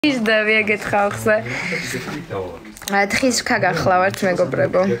ისდევი ეგეთ ხალხზე. თხის ქაგახლავართ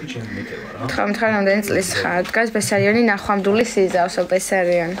მეგობრებო. თქვენ რამდენი წლის ხართ? დღეს ბესარიონი ნახვამდული სიზავსო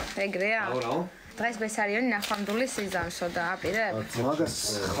ბესარიონი. ეგრეა? დღეს ბესარიონი ნახვამდული სიზავსო და აპირებ? მაგას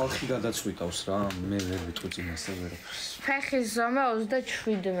ხალხი გადაწყვიტავს რა, მე ვერ ვიტყვი წინასწარ ვერაფერს. ფეხის ზომა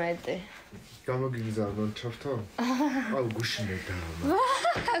 37. გამოგიგზავნო ჩავთო? აუ გუშინე და.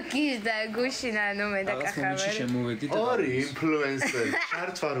 გიზდა გუშინა ნუ მე დაკახავე. შემოვედი და ორი ინფლუენსერი.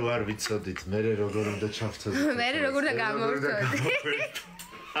 ჩართვა რო არ ვიცოდით, მე როგორ უნდა ჩავთოთ. მე როგორ და გამოვწოდით.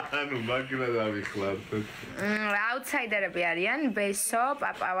 ანუ მაგილა დავიხლართ. აუთსაიდერები არიან ბესო,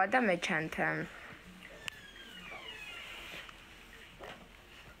 პაპავა და მეჩანთა.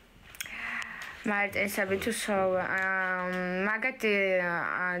 მარტინსები თუ მაგათი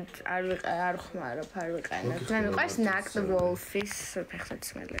არ ხმარო არ ვიყენებ. მე მიყვარს ნაკდ ვოლფის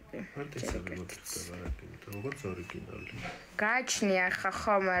ფეხსაცმელები. როგორც ორიგინალი. გააჩნია ხა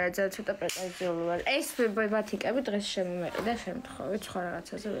ხო, მაგრამ ძალიან ცოტა პრეტენზიული ვარ. ეს ბათიკები დღეს შემომეყიდა შემთხვევით, სხვა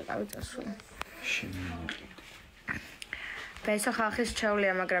რაღაცაზე ვიყავი წასული. ბესო ხალხის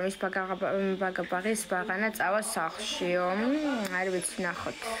ჩეულია, მაგრამ ის ბაგაბაღის ბაღანა წავა სახლშიო. არ ვიცი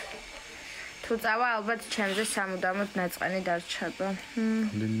ნახოთ. თუ წავა ალბათ ჩემზე სამუდამოდ ნაწყენი დარჩება.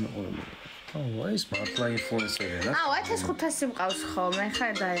 აუ, ეს მართლა ინფლუენსერია. აუ, 1500 მყავს ხოლმე, ხა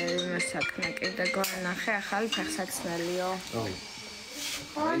და იმასაკნე კიდე გონახე ახალი ფეხსაცმელიო. აუ.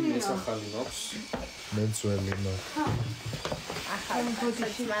 აი ეს ახალი მაქვს. მეც ველი მაქვს. ახალი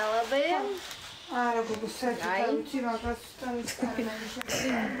ფეხსაცმელები. არა, გოგო, საერთოდ მაგას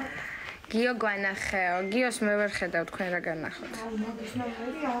გიო განახეო, გიოს მე ვერ ხედავ თქვენ რა განახოთ.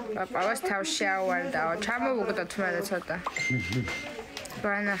 პაპავას თავში ავარდაო, ჩამოვუგდოთ მე ცოტა.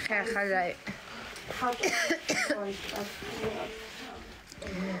 განახე ახლა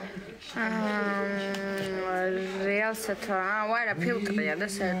რეალ სათო, ვარა ფილტრია და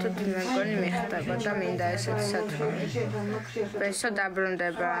საერთოდ მე მგონი მიხდება და მინდა ესეთი სათო. ბესო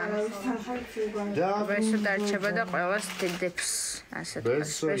დაბრუნდება. ბესო დარჩება და ყველას დიდებს. ასეთ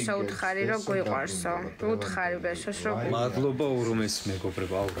ბესო უთხარი რომ გვიყვარსო. უთხარი ბესოს რომ მადლობა ურმეს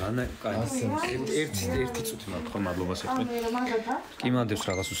მეგობრებო, აუ რანა, ერთი წუთი მაქვს ხო მადლობას ეთქვი. კი მანდებს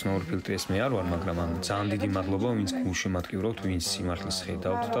რაღაც უცნაური ფილტრი ეს მე არ ვარ, მაგრამ ან ძალიან დიდი მადლობა ვინც გულშემატკივრობთ, ვინც სიმართლეს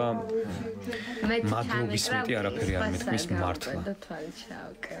ხედავთ და მადლობის მეტი არაფერი არ მეთქმის მართლა.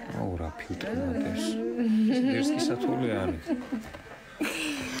 აუ რა ფილტრი მანდებს. ეს კი სათოლე არის.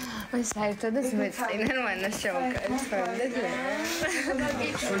 ეს საერთოდ ეს მეწყინარ მანას შევკარეთ.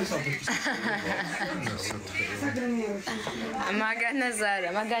 მაგანას არა,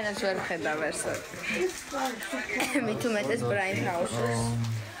 მაგანას ვერ ხედავ ვერსად. მით უმეტეს ბრაინ ჰაუსს.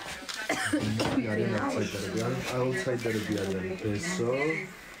 აუთსაიდერები არიან ბესო.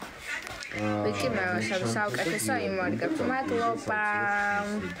 ვიკი მაშინ საუკეთესო იმარგებს. მადლობა.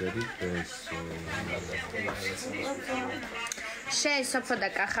 შენ სოფო და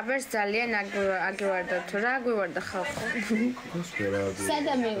კახაბერს ძალიან აგივარდა თუ რა აგვივარდა ხალხო?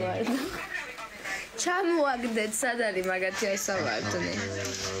 სადა მივარდა? ჩამოაგდეთ სად არის მაგათი ასავარდნი?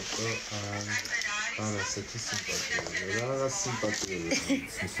 არა, ესეთი სიმპათიური. რაღაც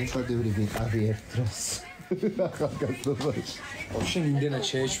სიმპათიური ვიყავი ერთ დროს. ახალგაზრდობაში. ოშენ იმდენად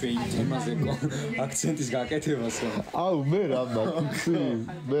შეეშვე იმ თემაზე აქცენტის გაკეთებას. აუ, მე რა მაგიცი?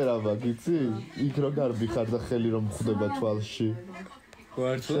 მე რა მაგიცი? იქ რო გარბი ხარ და ხელი რომ ხვდება თვალში.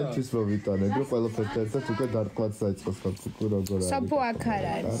 ვართლა. შენთვის მოვიტანე, რომ ყველაფერს ერთად უკვე დარტყმაც დაიწყოს და უკვე როგორ არის. სოფო აქ არ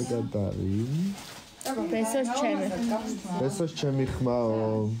არის. კარგად არის. ბესოს ჩემი. ბესოს ჩემი ხმაო.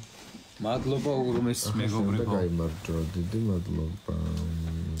 მადლობა ურმეს მეგობრებო. გაიმარჯვა, დიდი მადლობა.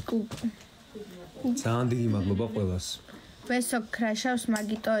 ძალიან დიდი მადლობა ყველას. ბესო ქრაშავს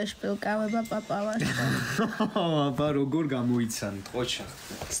მაგიტო ეშპილკავება პაპავას. აბა როგორ გამოიცან ტყოჩა.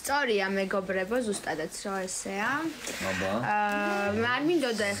 სწორია მეგობრებო, ზუსტადაც რო ესეა. აბა. არ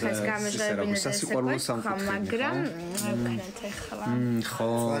მინდოდა ახლა ეს გამეჟებინე სასიყვარულო სამკუთხედი, მაგრამ ვქნათ ახლა. ხო.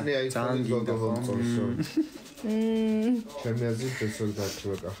 ძალიან გიგო ხომწონსო. ჩემი აზრით ბესო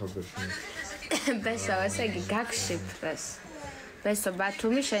დაჭრა კახაბერში. ბესო ესე იგი გაგშიფრეს. ბესო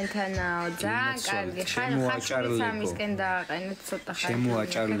ბათუმი შენთანაო ძალიან კარგი ხარ სამისკენ დააყენეთ ცოტა ხარ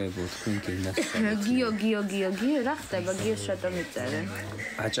შემოაჭარლებო თქვენ გინას გიო რა ხდება გიოს რატომ იწერენ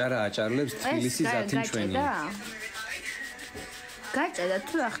აჭარლებს თბილისის ათინჩვენი გაჭედა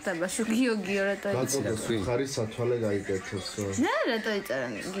თუ რა ხდება შუ გიო რატო იწერენ ხარი სათვალე გაიკეთოსო რა რატო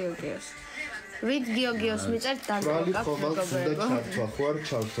იწერენ გიოს ვით გიოს მიწერთ დაგაკავ მეგობრებო ხო არ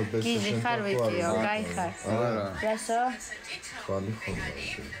ჩავთო ბესო გიჟი ხარ ვიტიო გაიხარ არა ბესო ხალი ხომ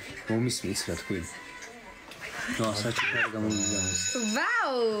მომისმის რა თქვი ნო, საჭირო გამოვიდა.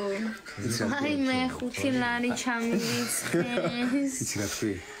 ვაუ! აი მე 5 ლარი ჩამივიცხეს. იცი რა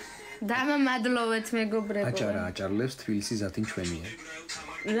თქვი? დამამადლოვეთ მეგობრებო. აჭარლებს თბილისის ზათინ ჩვენია.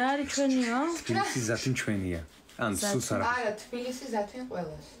 რა არის ჩვენია? თბილისის ზათინ ჩვენია. ან სულს არა. არა, თბილისის ზათინ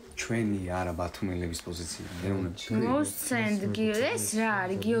ყველას. ჩვენი არა ბათუმელების პოზიცია. ეროვნების. მოსცენდ ეს რა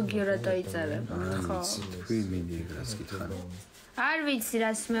არის? გიოგიო რა დაიწერება, ხო? თქვი მინდი ეგრას გითხარ. არ ვიცი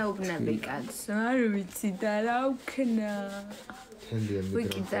რას მეუბნები კაცს. არ ვიცი და რა ვქნა.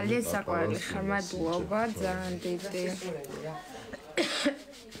 ვიკი ძალიან საყვარელი ხარ, მადლობა, ძალიან დიდი.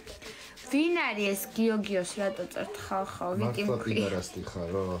 ვინ არის ეს გიოგიოს რატო წერთ ხალხო? ვიკი მქვი. ფიგარასტი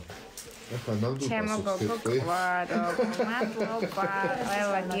ხარო? ახლა ნამდვილად ჩემო გოგო ყვარო, მადლობა.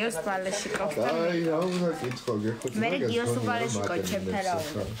 ყველა გიოს ბალეში ყოფნა. აი, რა უნდა კითხო, გეხოთ. მე გიოს ბალეში კოჩებთან რა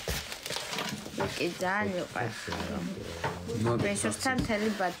უნდა. ვიკი ძალიან მიყვარხარო. ბესოსთან თელი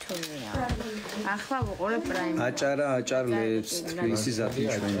ბათუმია. ახლა ვუყურე პრაიმ. აჭარლებს თბილისის ზათინ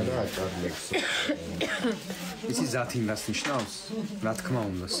ჩვენია. აჭარლებს. ისი ზათინ რას ნიშნავს? რა თქმა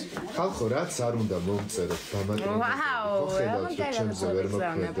უნდა. ხალხო, რაც არ უნდა მომწეროთ დამატებით. ვაუ, ხედავთ რომ ჩემზე ვერ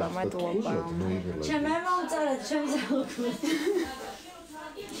მოგზავნება, მადლობა. ჩემ მომწერეთ ჩემზე მოგვი.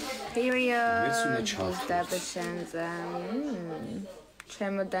 პერიოდ დაბაშენზე.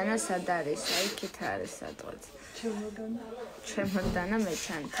 ჩემოდანა სად არის? აი იქით არის სადღაც. ჩემოდანა მე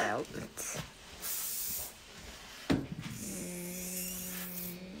ჩანთელთ.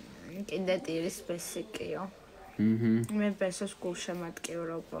 კიდე ტირის ბესიკიო. მე ბესოს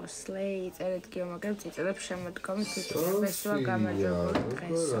გულშემატკივრობას ლეი წერეთ გიო მაგრამ წიწელებ შემოდგომით თვითონებესოა გამარჯვებული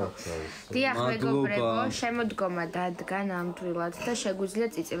დღესო. დიახ მეგობრებო, შემოდგომა დადგა ნამდვილად და შეგვიძლია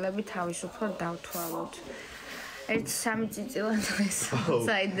წიწილები თავისუფლად დავთვალოთ. 1-3 წიწილა დღეს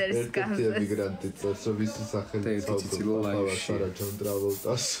აუტსაიდერის გამზე. ერთი ემიგრანტი წერს რომ ის სახელით საუბრობს ჯონ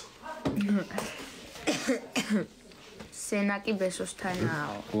ტრაvoltas. სენაკი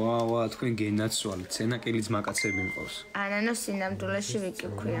ბესოსთანაო. ვა, თქვენ გენაცვალეთ. სენაკილის მაკაცები მყავს. ანანო სინამდვილეში ვიკი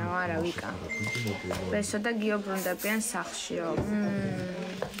ქვია, არა ვიკა. ბესო და გიო ბრუნდებიან სახლშიო.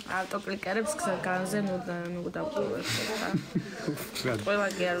 ავტოკლიკერებს განზე ნუდაბულებს ხა. ყველა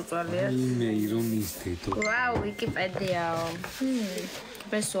კი არ უწვალია. იმეი რომ ის დედო. ვაუ, ვიკიპედიაო.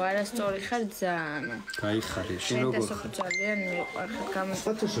 ბესო არასწორი ხარ ძალიან. გაიხარე, შენ როგორ ხარ? ძალიან მიყვარხარ გამო.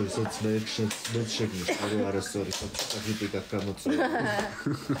 ფოტოშოპსაც მე შეგნიშნე არასწორი ფოტოგრაფიკად გამოწვევა.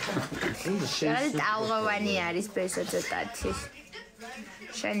 ძალიან ტალღოვანი არის ბესო ცოტათი.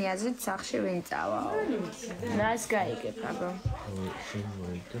 შენი აზრით სახში ვინ წავაო? რას გაიგებ აბა? შენ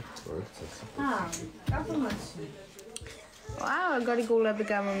მოიგებ პროექტს. კაფემაცი. ვაუ, როგორი გულები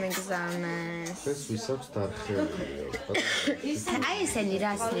გამომიგზავნეს. ეს ვისაც დარხევია. აი ესენი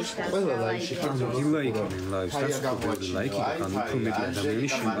რას ნიშნავს? ყველა ლაიში ლაიქები, ლაიქი, ანუ უფრო მეტი ადამიანი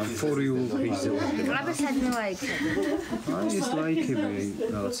შემდგომ for you page-ზე. აბა სადმე ლაიქები? აი ეს ლაიქები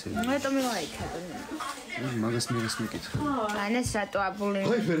რაღაცები. მეტომი ლაიქები. მაგას მეკითხა. ან ეს რატო აბული?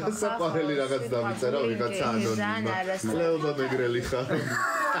 აი მე საყვარელი რაღაც დავიწერა ვიღაცა ანონიმმა. ლეონა მეგრელი ხარ.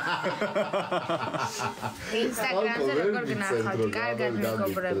 ინსტაგრამზე როგორ გნახავთ? კარგად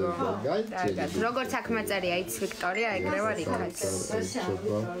მეგობრებო. კარგად. როგორც აქ მაწერია, იცი ვიქტორია, ეგრე ვარ იქაც.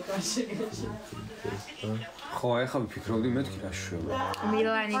 ხო, ახლა ვფიქრობდი მეთქი რა შევა.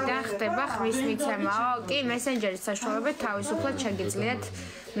 მილანიდან ხდება ხმის მიცემაო. კი, მესენჯერის საშუალებით თავისუფლად შეგიძლიათ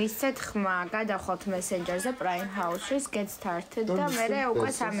მისცეთ ხმა. გადახვალთ მესენჯერზე Prime House-ის Get Started და მერე უკვე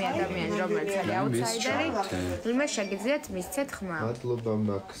 3 ადამიანი რომელიც არის აუტსაიდერი, იმას შეგიძლიათ მისცეთ ხმა. მადლობა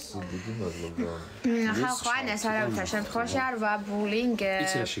მაქს, დიდი მადლობა. ხალხო, ანას არავითარ შემთხვევაში არ ვაბულინგებ.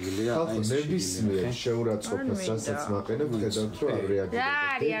 იცი რა შეგიძლია? ხალხო, ნებისმიერ შეურაცხყოფას, რასაც მაყენებ, ხედავთ რომ არ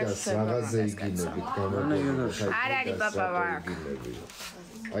რეაგირებთ. რაღაცზე იგინებით გამარჯვება. არ არის პაპავა.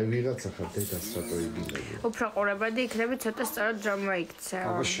 აი ვიღაცა ხარ დედას რატო იგინები? უფრო ყურებადი იქნები ცოტა სწორად რომ მოიქცეო.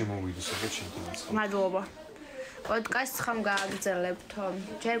 აბა შემოვიდი საერთოდ შეგიძლია. მადლობა. პოდკასტს ხომ გააგრძელებთო?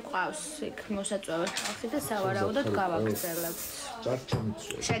 ჯერ ყავს იქ მოსაწვევი ხალხი და სავარაუდოდ გავაგრძელებთ.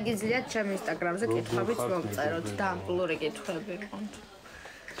 ჭარჭამიცვე. შეგიძლიათ ჩემ ინსტაგრამზე კითხვებიც მომწეროთ და ამპლური კითხვები ყოთ.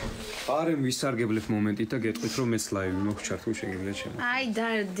 პარემ ვისარგებლებ მომენტით და გეტყვით რომ მეც ლაივი მოგჩართ თუ შეგიძლიათ ჩემ. აი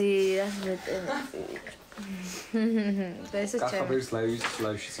დარდი, რას მეტენდი. ეს ჩემ კახაბერის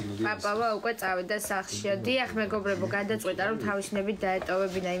ლაივში წინოდი. პაპავა უკვე წავიდა სახლშიო. დიახ მეგობრებო, გადაწყვიტა რომ თავისნებით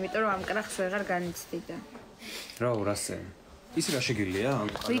დაეტოვებინა, იმიტომ რომ ამ კრახს ვეღარ განიცდიდა. რასე? ის რა შეგიძლია?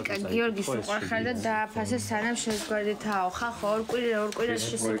 ვიკა გიორგის უყვარხარ და დააფასე სანამ შეზგვერდითაო. ხახო ორ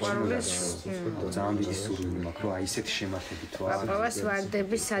კვირაში სიყვარულის ძალიან დიდი სურვილი მაქვს რომ აი ესეთი შემართები თუ არა. პაპავას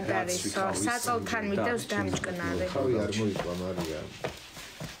ვარდები სად არისო? საწოლთან მიდევს დამჭკნარი. თავი არ მოიყვა მარია.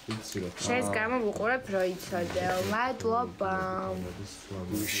 შენს გამო ვუყურებ რო იცოდეო. მადლობა.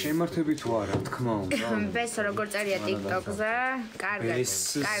 შემართები თუ არა, თქმა უნდა. ბესო როგორ წერია TikTok-ზე? კარგად.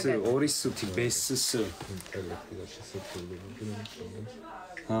 ორი სუთი ბესს.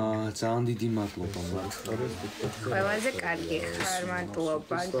 ძალიან დიდი მადლობა მართლაც. ყველაზე კარგი ხარ,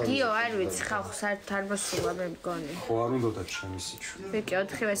 მადლობა. გიო, არ ვიცი, ხალხს საერთოდ არ მოსულა მე მგონი. ხო არ უნდა ჩემი სიჩვე. ვიკი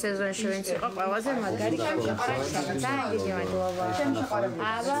 4-ვე სეზონში ვინც იყო ყველაზე მაგარი გამყარება. ძალიან დიდი მადლობა.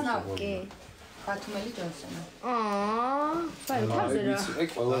 აბა, კი. ბათუმელი ჯონსონი. ფაი თავზე რა. ეგ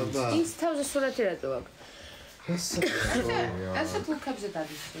ყველა ვიცი. ის თავზე სურათი რატო აქვს? ასეთ ლუკებზე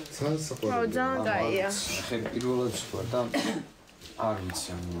დადის. ძალიან კაია. ხე პირველად ვთქვა და არ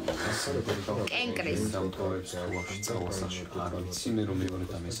ვიცი კენკრის დამტოვებს ვაფშე წავასაში არ ვიცი მე რომ მეგონე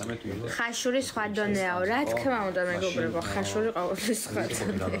და მესამე თუ იყო ხაშური სხვა დონეაო რა თქმა უნდა მეგობრებო ხაშური ყოველთვის სხვა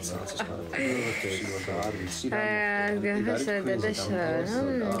დონეა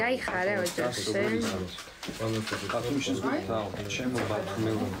გაიხარე ოჯახში ბათუმში ზღვაო ჩემო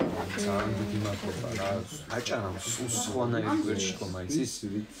ბათუმი ძალიან დიდი მადლობა რა აჭარავს სხვანაირი ვერში კომაიცის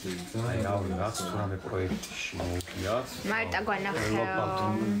აი რავი რაც თუ რამე პროექტში მოვგიათ მარტა გვანახეო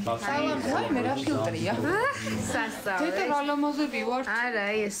სალამ მე რა ფილტრია სასწავლე დედა რალამაზები ვარ არა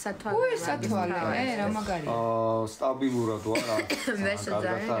ეს სათვალე ой სათვალე რა მაგარია სტაბილურად ვარ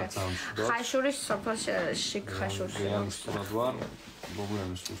ხაშურის სოფელში ხაშურში ვარ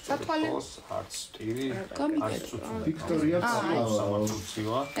ბობულების სათვალეს არც ტირი არც ვიქტორია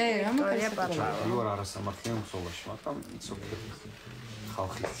სამართლია რა მაგარია ვარ არასამართლიან მსოლაში მაგრამ იცოქე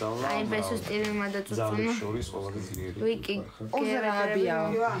ხალხის ძალა აი ბესოს ტირი მადაწუწუნო შორის ყველაზე ძლიერი ვიკი ოზრაბია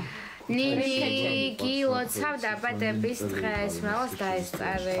ნინი გილოცავ დაბადების დღეს მალს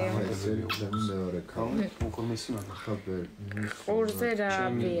დაესწარე მეორე ქალი უკომესი მაგახაბე ყურზე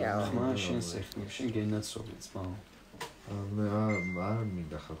რაბია მაშინ სეხნი შენ გენაცობი ძმაო მე არ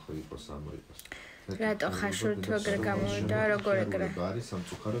მინდა ხალხო იყოს ამოიყოს რატო ხაშური თუ ეგრე გამოვიდა როგორ ეგრე არის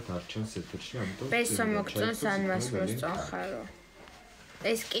სამწუხაროდ არ ჩანს ეთერში ამიტომ ბესო მოგწონს ან მას მოსწონხარო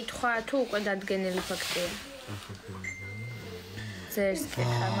ეს კითხვა თუ უკვე დადგენილი ფაქტია ზერს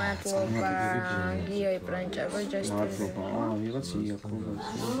ხა მადლობა გიო იპრანჭება ჯასტი ვიღაც იაკობა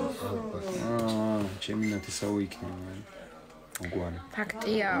ჩემი ნათესაო იქნება უგვარი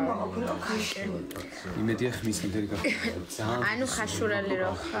ფაქტია იმედია ხმის ლიდერი გახდა ანუ ხაშურალი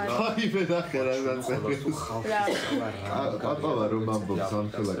რო ხარ აი მე ნახერა აბა რომ ამბობს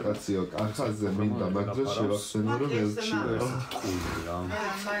ამხელა კაციო კახაზე მინდა მაგდროს შევახსენო რომ ელჩი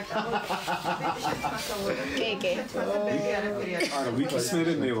კეკე არა ვიქის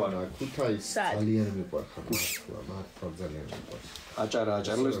მერე მე ვარ ქუთაის ძალიან მიყვარხარ მართლა ძალიან მიყვარს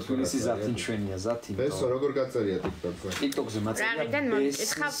აჭარლებს თბილისის ზათინ ჩვენია ზათინ ბესო როგორ გაწერია TikTok-ზე TikTok-ზე მაწია პრაღიდან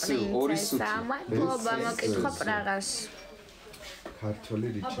მოკითხა პრინცესა მადლობა მოკითხა პრაღას ქართული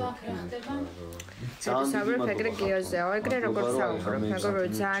რიჩარდი საუბრობ ეგრე გიოზეო ეგრე როგორ საუბრობ მეგობრებო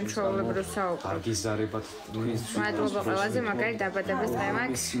ძალიან ჩვეულებრივ საუბრობ კარგი ზარებად მადლობა ყველაზე მაგარი დაბადების დღე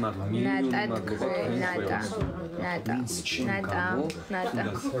მაქვს ნატა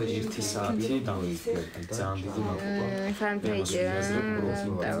ერთი საათი და ძალიან დიდი მადლობა ფანპეიჯი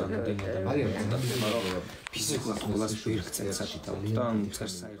ფიზიკურად ყველას ვერხცენსათი და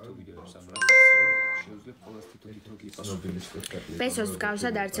წერს საერთო ვიდეოებს ამ რა შეუძლებ ყველას თითო გიპასუხოს ბესოს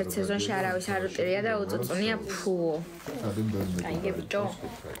გავსად არც ერთ სეზონში არავის არ უტირია და უწუწუნია ფუო აი ბიჭო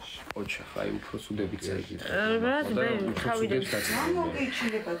ოჩა ხაი უფრო სუდები წერგი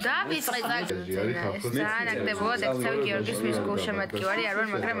დავიწყე ძალიან აქტიურად ექცევი გიორგის მის გულშემატკივარი არ ვარ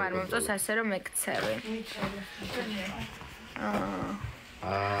მაგრამ არ მომწონს ასე რომ ეკცევი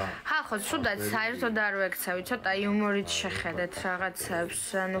ხო, სუდად საერთოდ არ ვექცევი, ცოტა იუმორით შეხედეთ რაღაცებს,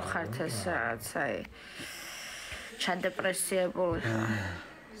 ანუ ხართ ეს რაღაც აი ჩადეპრესიებული.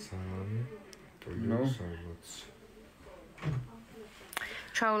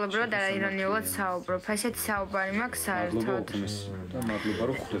 ჩაულებრად არა ირონიულად საუბრობ. ესეთი საუბარი მაქვს საერთოდ. მადლობა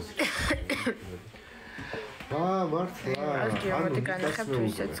რომ ხვდები. მართლა ანუ განახებთ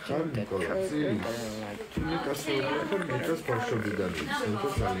ვისაც მიკას ბავშვობიდან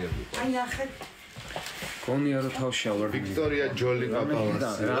ძალიან აი ნახეთ კონია რო თავში ავარ ვიქტორია ჯოლი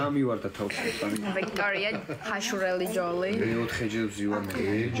პაპალასი რა მივარდა თავში ვიქტორია ხაშურელი ჯოლი 4 ჯერ ვზივარ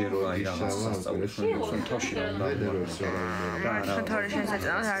მე ჯერო აი რაღაც სასწაულს რომ თავში რა უნდა რა თორე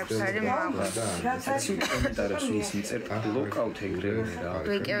შესაძლოა არაფერი მაქვს კომენტარებში ის მიწერ ლოკაუტ ეგრევე რა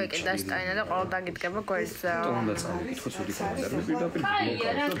ვიკი დასტაინა და ყველა დაგიდგება გვერდზე უნდა წავიკითხო ცუდი კომენტარები პირდაპირ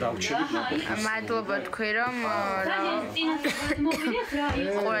ლოკაუტ და დავჩებით მადლობა თქვი რომ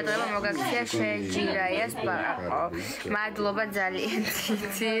ყურადღება მოგაქცია შეჯირაია ეს ბარაკო. მადლობა ძალიან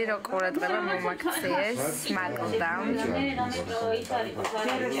დიდი, რომ ყურადღება მომაქციეს. მადლობა.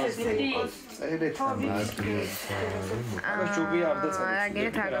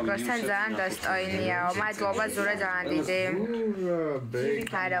 აგერეთ აგოგოსთან ძალიან დასტოინიაო. მადლობა ზურა ძალიან დიდი.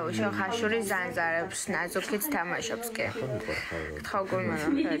 არა, უშო ხაშური ზანზარებს, ნაზუქიც თამაშობს კი. გთხოვ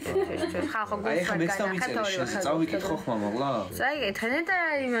გულმანამ ფერდისთვის. ხალხო გულხარ განახეთ ორი ხალხო. წავიკითხო ხმა მაღლა? წაიგეთ და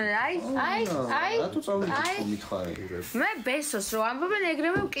აი. რატო წავიკითხო მითხარი? მე ბესოს რო ამბობენ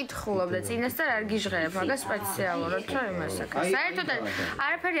ეგრევე ვკითხულობ და წინასწარ არ გიჟღერებ, მაგას სპეციალურად რა იმასაკა. საერთოდ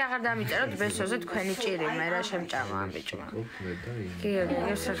არაფერი აღარ დამიწეროთ ბესოზე თქვენი ჭირი, მე რა შემჭამა ამ ბიჭმა. გიორგი,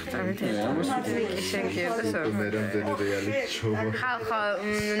 გასახტამით ვიკი შეგიერთოს. მე რამდენი რეალი ჩოვა. ხალხო,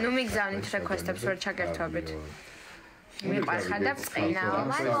 ნუ მიგზავნით რეკვესტებს ვერ ჩაგერთვებით. მიყვარხარ და წინაო,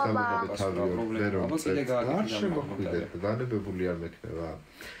 მადლობა. არ შემოხვიდეთ, განებებული არ მექნება.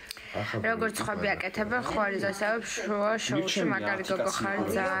 როგორც ხვები აკეთებენ ხوارიზასავებს შუა შოუში მაგარი გოგო ხარ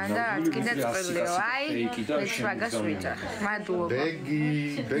ძალიან და არც კიდე წყვილიო. აი, ეს მაგას ვიწახ. მადლობა.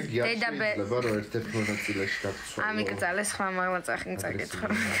 ბეგი არ შეიძლება რომ ერთ-ერთ მონაწილეში გაგცვალო. ამიკრძალეს ხმა მაგაწახი წაკითხო.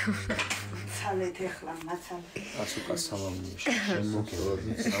 მაცალეთ ეხლა მაცალეთ. ასუკა სალამი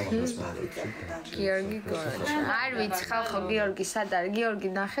შემოგევლოდით სალამს მოგეთ. გიორგი გორაჩ. არ ვიცი ხალხო გიორგი სად არის? გიორგი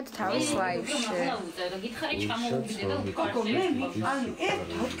ნახეთ თავის ლაივში. გითხარი ჩამოვიდე და ვკარგე. ანუ ერთ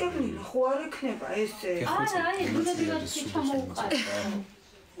თოთკები ხო არ ექნება ესე. არა, ეს ჩამოვყარე.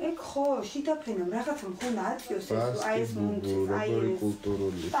 ეგ ხო, შიდაფენამ რაღაცა მქონდა აწიოს ეს აი ეს მუნდი, აი ეს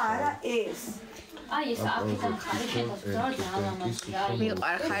კულტურული. და არა ეს. აი ეს აქედან ხარი შეგასწორ ძალამასია.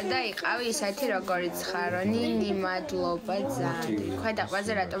 მიყვარხარ და იყავი ისეთი როგორიც ხარო. ნინი მადლობა ძალიან.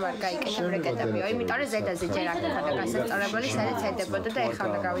 ქვედაყვაზე რატომ არ გაიკეთებ რეკეტებიო? იმიტომ რომ ზედაზე ჯერ არ მქონდა გასაწორებელი, სადაც ედებოდა და ეხლა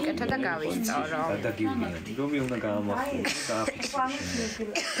უნდა გავიკეთო და გავისწორო. და გივნიანი. რომი უნდა გაამახვილო.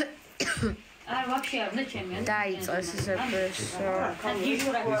 არ ვაფშე არ უნდა ჩემი. დაიწყოს ესე ბესო.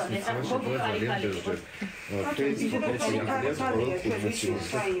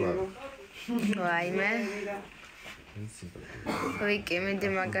 ვაიმე. ვიკი მიდი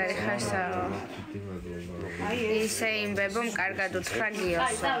მაგარი ხარსაო. ისე იმბებო კარგად უთხრა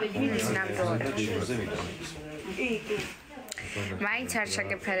გიოსო. ნამდვილად. მაინც არ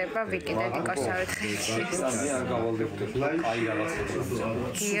შეგეფერება ვიკი და დიკოსავით ხელში. არ გავალდებოდი აი რაღაცა.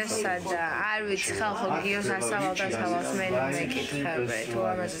 გიოსა და არ ვიცი ხალხო გიოს ასავალ მე მეკითხები თუ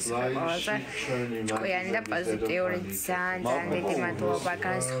ამაზე ყველაზე ჭკვიანი და პოზიტიური ძალიან დიდი მადლობა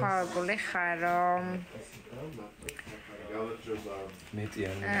განსხვავებული ხარო.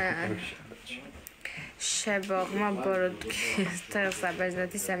 მეტიანი. შებაღმა ბოროტკის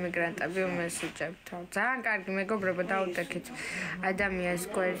თელსაბერძნეთის ემიგრანტები უმესუჭებთო. ძალიან კარგი მეგობრობა დაუდექით ადამიანს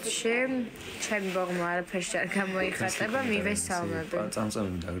გვერდში. ჩემი ბაღმა არაფერში არ გამოიხატება, მივესალმები.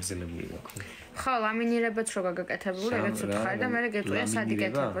 წამწამი დაგრძელებული აქვს. ხო, ლამინირებაც რო გაგაკეთებული, ეგეც უთხარი და მე გეტყვია სად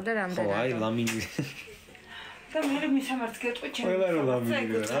იკეთებო და რამდენად. ხო, აი ლამინირება. და მე მისამართს გეტყვი ჩემს. ყველა რო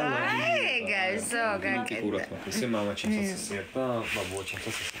ლამინირება რა. აი, გასო გაკეთე. ესე მამა ჩემსაც ესე და ბაბუა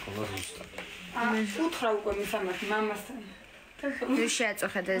ჩემსაც ესე ქონდა ზუსტად. უთხრა უკვე მისამართს მამასთან. ნუ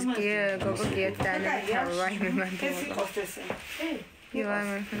შეაწუხეთ ეს გოგო გიოთანა ვაიმე ეს მანდ. იყოს ესე.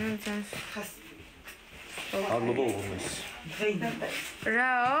 ვაიმე ალბათ უღმეს.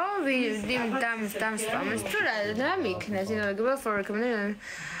 რაო, დამ სპამეს თუ რა მიქნეს, ineligible for recommended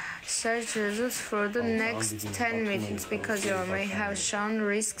search results for the next 10 minutes because you may have shown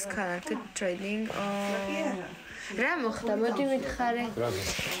risks connected to trading or რა მოხდა, მოდი მითხარე.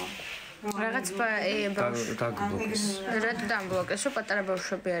 რაღაც დაგბლოკეს. რატო დამბლოკეს? რომ პატარა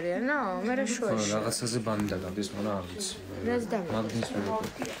ბავშვები არიანო? მე რა შუაში. რაღაცაზე ბანი დაგავდეს, მაგრამ არ ვიცი. რას დამბლოკეს? მაგნის მერე.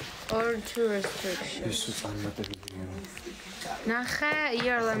 Or to restriction. ეს წარმატებია. ნახე,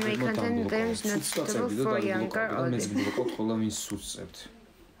 your limit content games not suitable for younger audience. მე გბლოკობ ხოლმე მის სუსწებთ.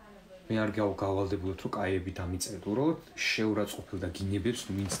 მე არ გავალდებულოთ რომ კაიები დამიწერდო, შეურაცხყოფილ და გინებებს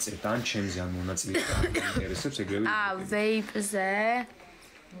ვინც წერდა ან ჩემზე ან მონაწილეობდა ან ინტერესებს ეგრევე. ვეიპზე.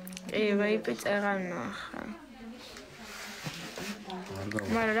 ვეიპი წერა ნახე.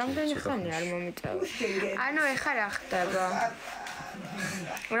 მაგრამ რამდენი ხანი არ მომიწევა. ანუ ეხა რა ხდება?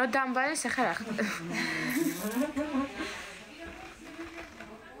 რო დამბალეს ეხა რა ხდება?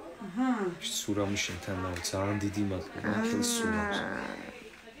 სურამი შენთანაა ძალიან დიდი მადლობა ხელს სურამს.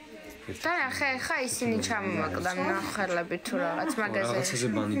 და ხა ისინი ჩამომაკლდა ნახელები თუ რაღაც მაღაზიაში. რაღაცაზე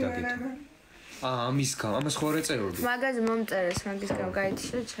ბანი დაგეთო. ამის გამ, ამას ხო არ ეწეროდი? მაღაზი მომწერეს, მაგის გამ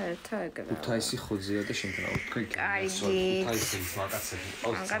გაიჩნდა ჩაერთო ეგრე. ქუთაისი ხოძია და შენთან ვთქვი. კარგი. ქუთაისი მაგაცები.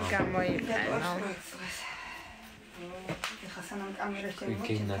 მაგარ გამოიყენო. ეხა სანამ კამერაში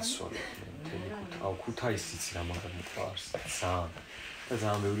გენაცვალე. აუ ქუთაისიც რა მაგარ მოყარს. ძალიან. და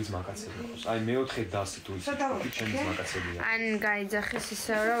ძალიან ბევრი ძმაკაცები ყავს. აი მეოთხე დასი თუ ისე ჩემი ძმაკაცებია. ან გაიძახის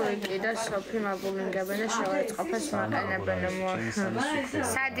ისე რომ ვიკი და სოფი მაბულინგებენ და შეურაცხყოფას მაყენებენ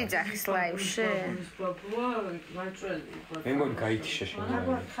სად იძახის ლაივში? მე მგონი გაითიშა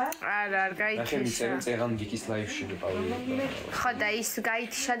შეიძლება. არ გაითიშა. წეღან გიკის ლაივში ვიყავი. ხო და ის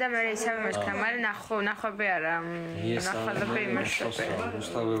გაითიშა და მე ისევ მესქნა, მაგრამ ნახვები არა. ნახალები იმაშობე.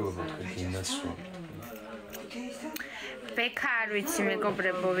 უსტავებლობა თქვი გინაცვა. ბექა არ ვიცი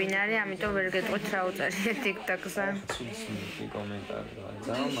მეგობრებო ვინ არის, ამიტომ ვერ გეტყვით რა უწერიე TikTok-ზე. ცუდი კომენტარი რა.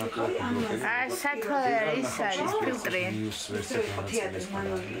 ძალიან მარტივია. სათვალე ის არის ფილტრი.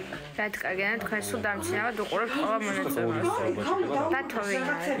 რატკაგენა თქვენ სულ დამჩნევად უყურებთ ყველა მონაწილეს. დათო ვინ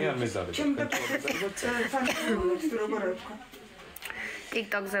არის? მე არ მეზარე.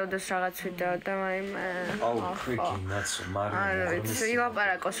 TikTok-ზე უდოს რაღაც ვიდეო და აუ ქიგინაცო მარია. არ ვიცი,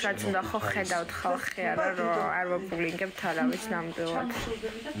 ილაპარაკოს რაც უნდა ხო ხედავთ ხალხი არა რომ არ ვაპულინგებთ არავის ნამდვილად.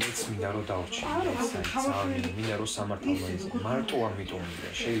 მეც მინდა რომ დავჭირე ეს ძალიან მინდა რომ სამართალო ის მარტო ამიტომ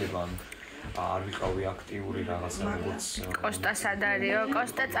შეიძლება არ ვიყავი აქტიური რაღაცა როგორც კოსტა სად არისო?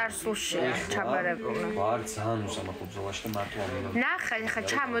 კოსტა წარსულშია ჩაბარებული. ვარ ძალიან უსამართლო ბრძოლაში და მარტო ამიტომ ნახე ხა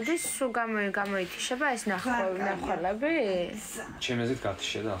ჩამოდის სულ გამოითიშება ეს ნახვალები? ჩემეზეც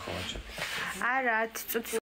გათიშე და ახლა ვაჭარ. არა 10 წუთის